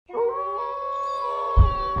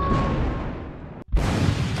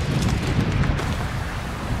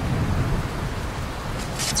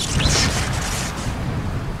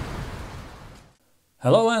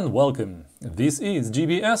Hello and welcome. This is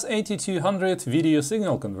GBS8200 video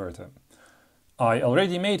signal converter. I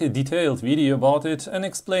already made a detailed video about it and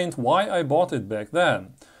explained why I bought it back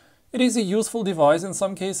then. It is a useful device in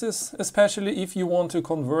some cases, especially if you want to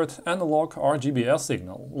convert analog RGBS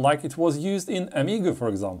signal, like it was used in Amiga for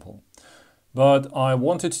example. But I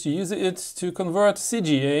wanted to use it to convert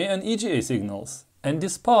CGA and EGA signals. And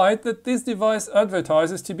despite that this device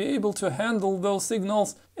advertises to be able to handle those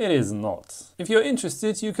signals, it is not. If you're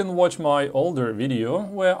interested, you can watch my older video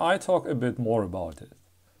where I talk a bit more about it.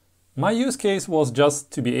 My use case was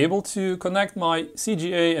just to be able to connect my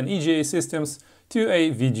CGA and EGA systems to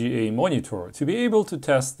a VGA monitor, to be able to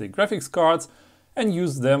test the graphics cards and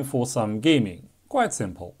use them for some gaming. Quite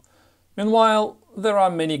simple. Meanwhile, there are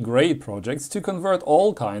many great projects to convert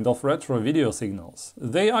all kinds of retro video signals.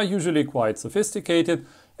 They are usually quite sophisticated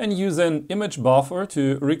and use an image buffer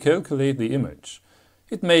to recalculate the image.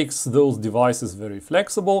 It makes those devices very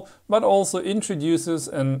flexible, but also introduces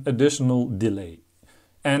an additional delay.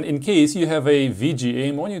 And in case you have a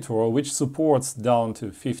VGA monitor which supports down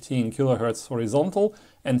to 15 kHz horizontal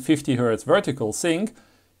and 50 Hz vertical sync,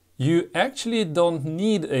 you actually don't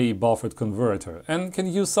need a buffered converter and can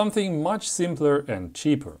use something much simpler and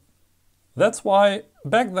cheaper. That's why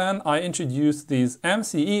back then I introduced this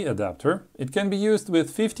MCE-Adapter. It can be used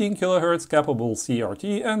with 15 kHz capable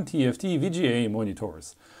CRT and TFT VGA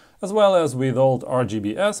monitors, as well as with old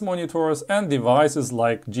RGBS monitors and devices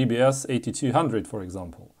like GBS8200 for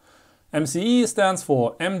example. MCE stands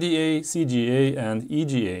for MDA, CGA and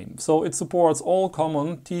EGA, so it supports all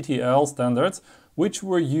common TTL standards which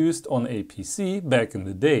were used on a PC back in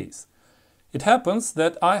the days. It happens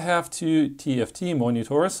that I have two TFT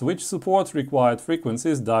monitors which support required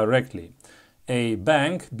frequencies directly. A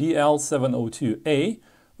Bank BL702A,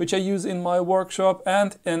 which I use in my workshop,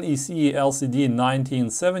 and an NEC LCD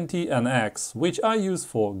 1970NX, which I use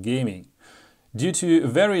for gaming. Due to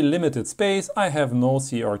very limited space, I have no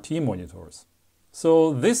CRT monitors.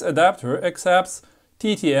 So this adapter accepts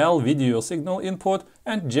TTL video signal input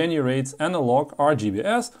and generates analog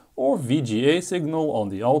RGBS or VGA signal on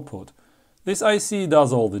the output. This IC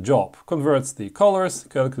does all the job, converts the colors,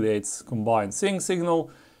 calculates combined sync signal,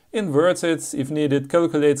 inverts it if needed,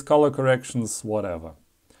 calculates color corrections, whatever.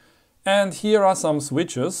 And here are some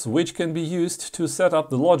switches which can be used to set up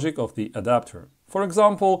the logic of the adapter. For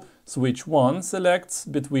example, switch 1 selects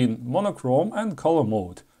between monochrome and color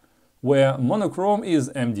mode, where monochrome is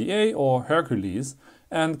MDA or Hercules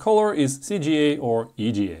and color is CGA or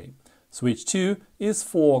EGA. Switch 2 is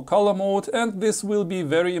for color mode, and this will be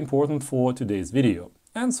very important for today's video.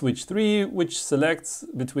 And switch 3, which selects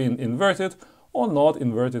between inverted or not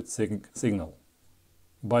inverted signal.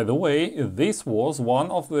 By the way, this was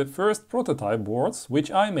one of the first prototype boards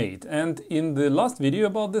which I made, and in the last video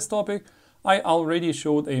about this topic I already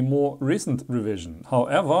showed a more recent revision.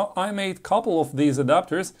 However, I made a couple of these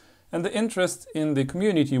adapters and the interest in the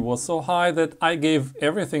community was so high that I gave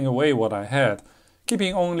everything away what I had,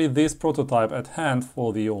 keeping only this prototype at hand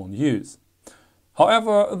for the own use.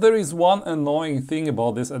 However, there is one annoying thing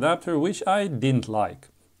about this adapter which I didn't like.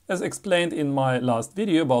 As explained in my last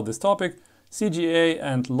video about this topic, CGA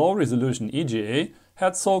and low-resolution EGA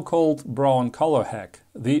had so-called brown color hack.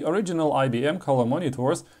 The original IBM color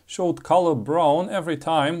monitors showed color brown every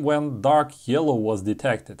time when dark yellow was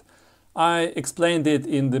detected. I explained it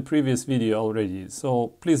in the previous video already, so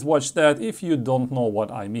please watch that if you don't know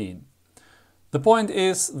what I mean. The point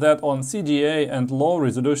is that on CGA and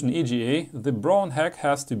low-resolution EGA, the brown hack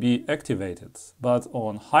has to be activated, but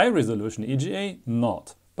on high-resolution EGA,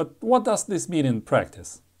 not. But what does this mean in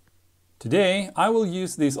practice? Today I will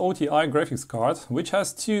use this OTI graphics card, which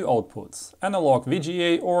has two outputs, analog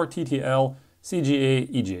VGA or TTL, CGA,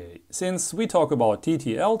 EGA. Since we talk about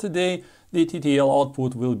TTL today, the TTL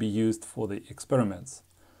output will be used for the experiments.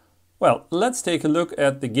 Well, let's take a look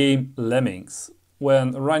at the game Lemmings.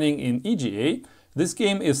 When running in EGA, this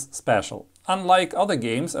game is special. Unlike other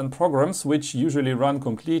games and programs which usually run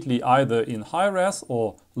completely either in high-res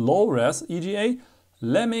or low-res EGA,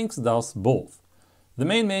 Lemmings does both. The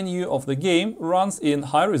main menu of the game runs in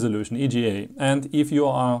high-resolution EGA, and if you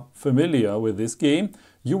are familiar with this game,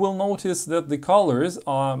 you will notice that the colors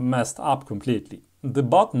are messed up completely. The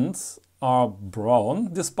buttons are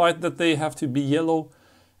brown, despite that they have to be yellow,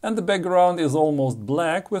 and the background is almost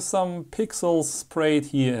black with some pixels sprayed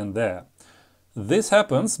here and there. This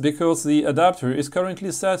happens because the adapter is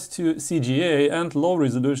currently set to CGA and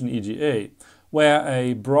low-resolution EGA, where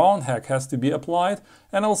a brown hack has to be applied,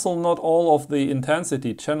 and also not all of the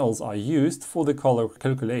intensity channels are used for the color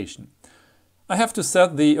calculation. I have to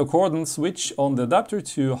set the accordance switch on the adapter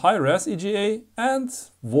to high-res EGA, and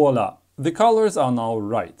voila! The colors are now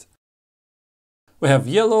right. We have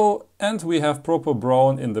yellow and we have proper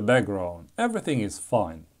brown in the background. Everything is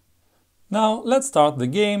fine. Now let's start the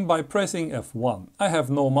game by pressing F1. I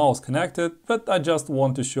have no mouse connected, but I just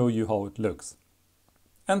want to show you how it looks.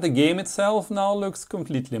 And the game itself now looks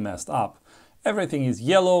completely messed up. Everything is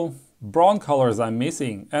yellow, brown colors are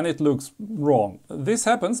missing, and it looks wrong. This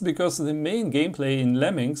happens because the main gameplay in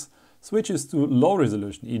Lemmings switches to low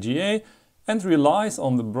resolution EGA and relies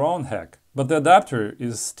on the brown hack. But the adapter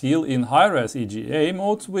is still in high-res EGA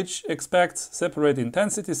mode, which expects separate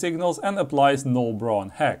intensity signals and applies no brown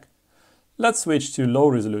hack. Let's switch to low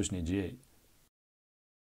resolution EGA.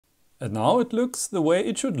 And now it looks the way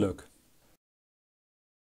it should look.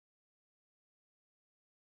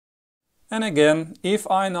 And again, if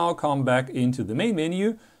I now come back into the main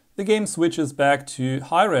menu, the game switches back to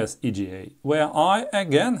high-res EGA, where I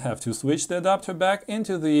again have to switch the adapter back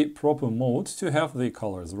into the proper mode to have the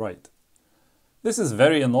colors right. This is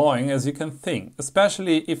very annoying, as you can think,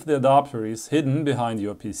 especially if the adapter is hidden behind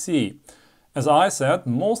your PC. As I said,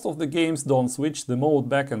 most of the games don't switch the mode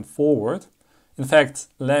back and forward. In fact,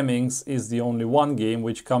 Lemmings is the only one game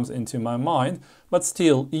which comes into my mind, but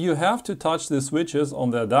still, you have to touch the switches on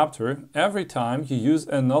the adapter every time you use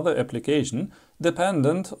another application,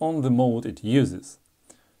 dependent on the mode it uses.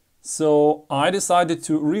 So I decided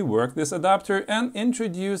to rework this adapter and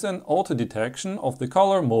introduce an auto-detection of the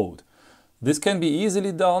color mode. This can be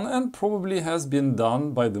easily done and probably has been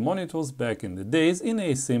done by the monitors back in the days in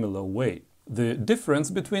a similar way. The difference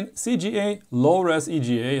between CGA, low-res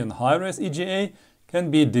EGA and high-res EGA can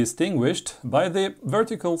be distinguished by the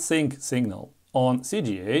vertical sync signal. On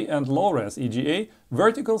CGA and low-res EGA,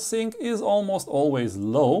 vertical sync is almost always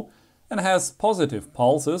low and has positive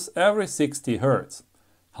pulses every 60 Hz.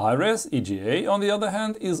 High-res EGA, on the other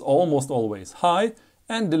hand, is almost always high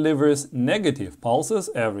and delivers negative pulses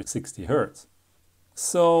every 60 Hz.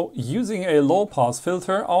 So, using a low-pass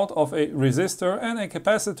filter out of a resistor and a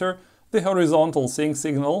capacitor, the horizontal sync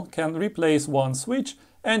signal can replace one switch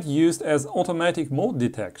and used as automatic mode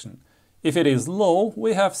detection. If it is low,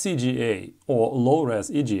 we have CGA or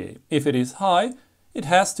low-res EGA. If it is high, it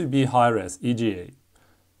has to be high-res EGA.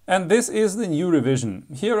 And this is the new revision.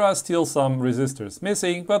 Here are still some resistors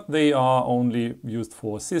missing, but they are only used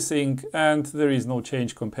for sysync and there is no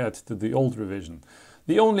change compared to the old revision.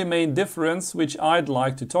 The only main difference which I'd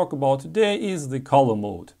like to talk about today is the color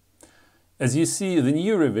mode. As you see, the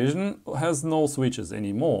new revision has no switches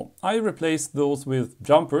anymore. I replaced those with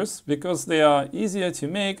jumpers because they are easier to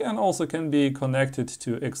make and also can be connected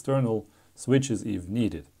to external switches if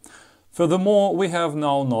needed. Furthermore, we have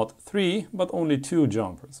now not 3 but only 2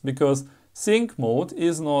 jumpers because sync mode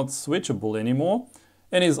is not switchable anymore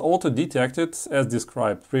and is auto-detected as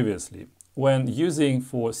described previously. When using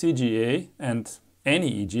for CGA and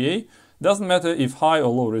any EGA, doesn't matter if high or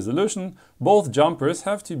low resolution, both jumpers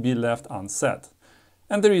have to be left unset.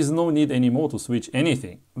 And there is no need anymore to switch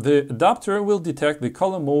anything. The adapter will detect the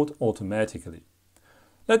color mode automatically.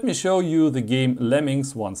 Let me show you the game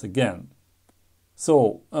Lemmings once again.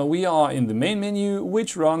 So, we are in the main menu,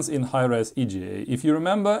 which runs in high-res EGA, if you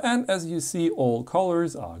remember, and as you see, all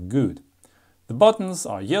colors are good. The buttons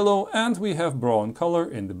are yellow and we have brown color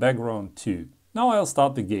in the background too. Now I'll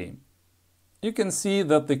start the game. You can see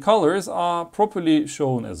that the colors are properly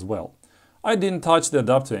shown as well. I didn't touch the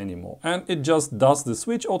adapter anymore and it just does the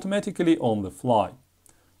switch automatically on the fly.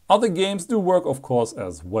 Other games do work of course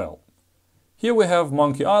as well. Here we have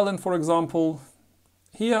Monkey Island, for example.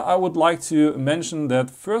 Here I would like to mention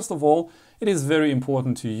that first of all it is very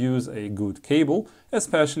important to use a good cable,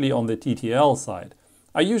 especially on the TTL side.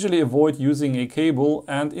 I usually avoid using a cable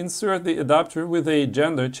and insert the adapter with a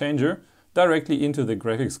gender changer directly into the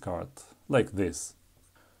graphics card, like this.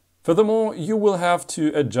 Furthermore, you will have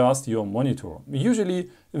to adjust your monitor. Usually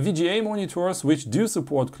VGA monitors, which do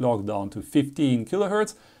support clock down to 15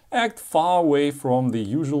 kHz, act far away from the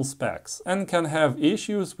usual specs and can have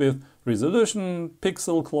issues with resolution,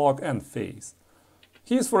 pixel clock and phase.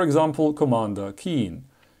 Here's for example Commander Keen.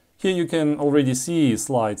 Here you can already see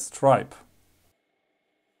slight stripe.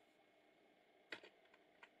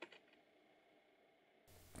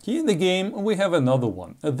 Here in the game we have another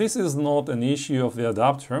one. This is not an issue of the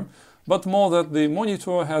adapter, but more that the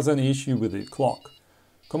monitor has an issue with the clock.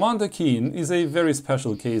 Commander Keen is a very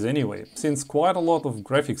special case anyway, since quite a lot of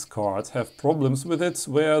graphics cards have problems with it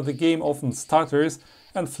where the game often stutters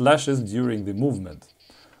and flashes during the movement.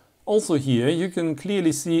 Also here you can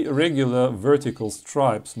clearly see regular vertical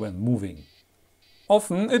stripes when moving.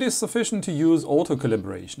 Often it is sufficient to use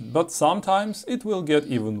auto-calibration, but sometimes it will get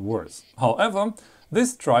even worse. However,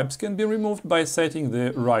 these stripes can be removed by setting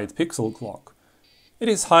the right pixel clock. It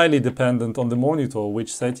is highly dependent on the monitor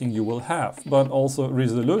which setting you will have, but also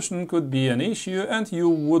resolution could be an issue and you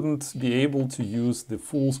wouldn't be able to use the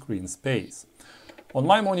full screen space. On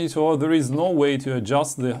my monitor there is no way to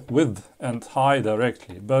adjust the width and height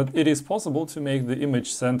directly, but it is possible to make the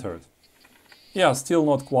image centered. Yeah, still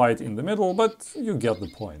not quite in the middle, but you get the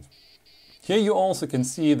point. Here you also can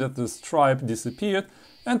see that the stripe disappeared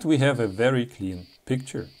and we have a very clean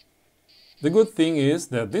picture. The good thing is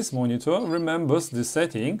that this monitor remembers the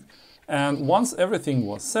setting, and once everything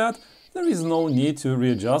was set, there is no need to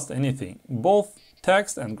readjust anything. Both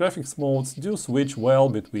text and graphics modes do switch well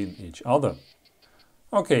between each other.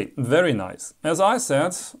 Okay, very nice. As I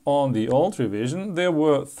said, on the old revision there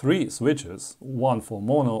were 3 switches, one for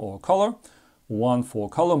mono or color, one for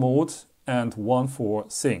color mode and one for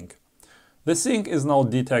sync. The sync is now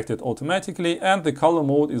detected automatically and the color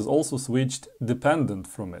mode is also switched dependent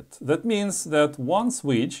from it. That means that one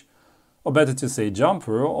switch, or better to say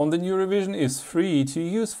jumper, on the new revision is free to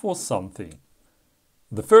use for something.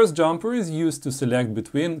 The first jumper is used to select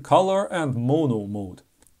between color and mono mode.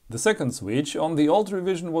 The second switch on the old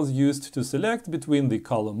revision was used to select between the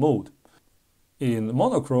color mode. In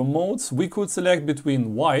monochrome modes we could select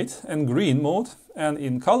between white and green mode, and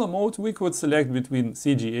in color mode we could select between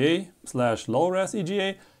CGA/low-res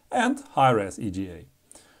EGA and high-res EGA.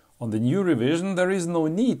 On the new revision there is no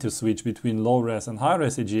need to switch between low-res and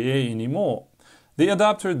high-res EGA anymore. The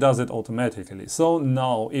adapter does it automatically, so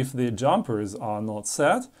now if the jumpers are not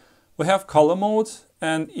set, we have color mode,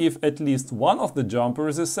 and if at least one of the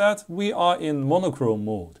jumpers is set, we are in monochrome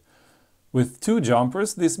mode. With 2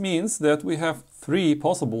 jumpers, this means that we have 3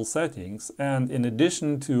 possible settings, and in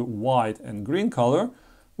addition to white and green color,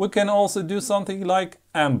 we can also do something like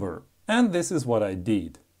amber. And this is what I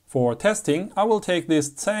did. For testing, I will take this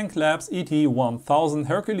Tank Labs ET1000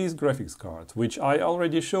 Hercules graphics card, which I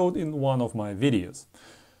already showed in one of my videos.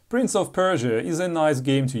 Prince of Persia is a nice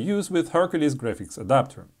game to use with Hercules graphics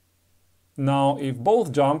adapter. Now, if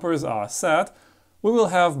both jumpers are set, we will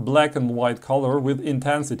have black and white color with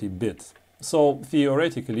intensity bit. So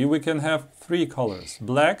theoretically we can have 3 colors: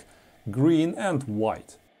 black, green and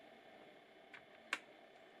white.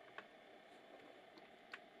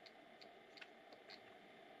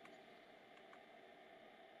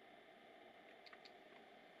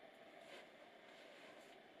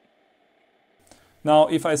 Now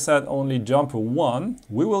if I set only jumper 1,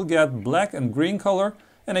 we will get black and green color,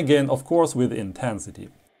 and again of course with intensity.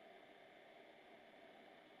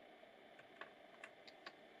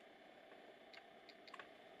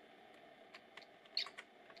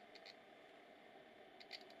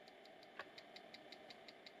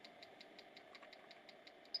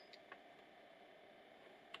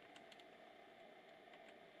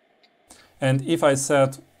 And if I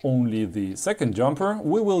set only the second jumper,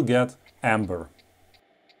 we will get amber.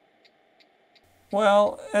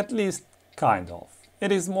 Well, at least kind of.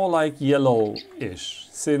 It is more like yellow-ish,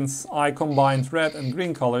 since I combined red and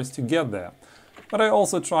green colors to get there. But I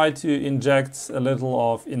also tried to inject a little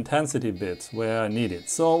of intensity bit where needed,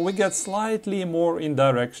 so we get slightly more in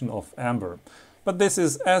direction of amber. But this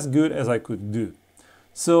is as good as I could do.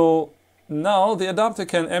 So now the adapter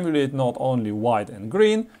can emulate not only white and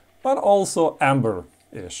green, but also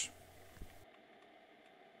amber-ish.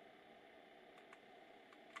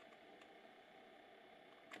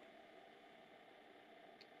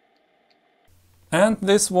 And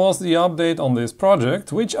this was the update on this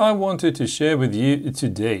project, which I wanted to share with you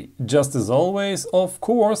today. Just as always, of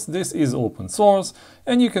course, this is open source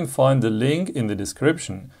and you can find the link in the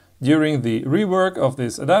description. During the rework of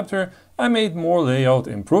this adapter, I made more layout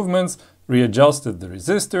improvements, readjusted the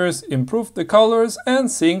resistors, improved the colors and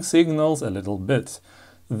sync signals a little bit.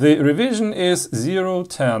 The revision is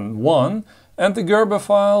 0.10.1 and the Gerber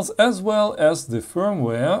files as well as the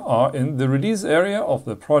firmware are in the release area of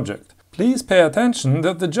the project. Please pay attention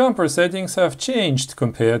that the jumper settings have changed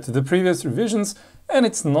compared to the previous revisions, and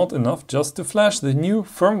it's not enough just to flash the new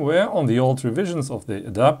firmware on the old revisions of the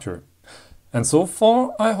adapter. And so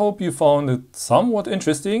far, I hope you found it somewhat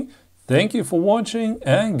interesting. Thank you for watching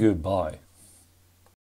and goodbye.